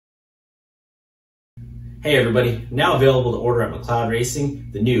Hey everybody, now available to order at McLeod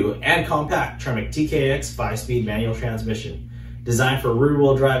Racing, the new and compact TREMEC TKX 5-speed manual transmission. Designed for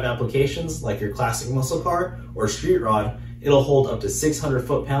rear-wheel drive applications like your classic muscle car or street rod, it'll hold up to 600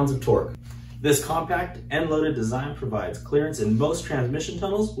 foot-pounds of torque. This compact and loaded design provides clearance in most transmission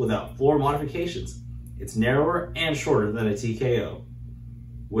tunnels without floor modifications. It's narrower and shorter than a TKO.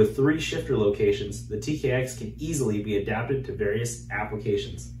 With 3 shifter locations, the TKX can easily be adapted to various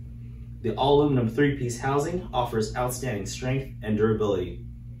applications. The all-aluminum 3-piece housing offers outstanding strength and durability.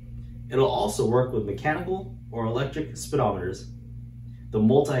 It'll also work with mechanical or electric speedometers. The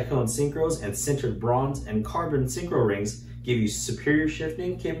multi-cone synchros and sintered bronze and carbon synchro rings give you superior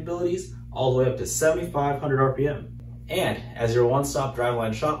shifting capabilities all the way up to 7,500 RPM. And as your one-stop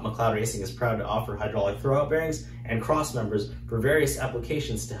driveline shop, McLeod Racing is proud to offer hydraulic throwout bearings and cross members for various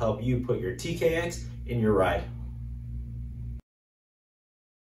applications to help you put your TKX in your ride.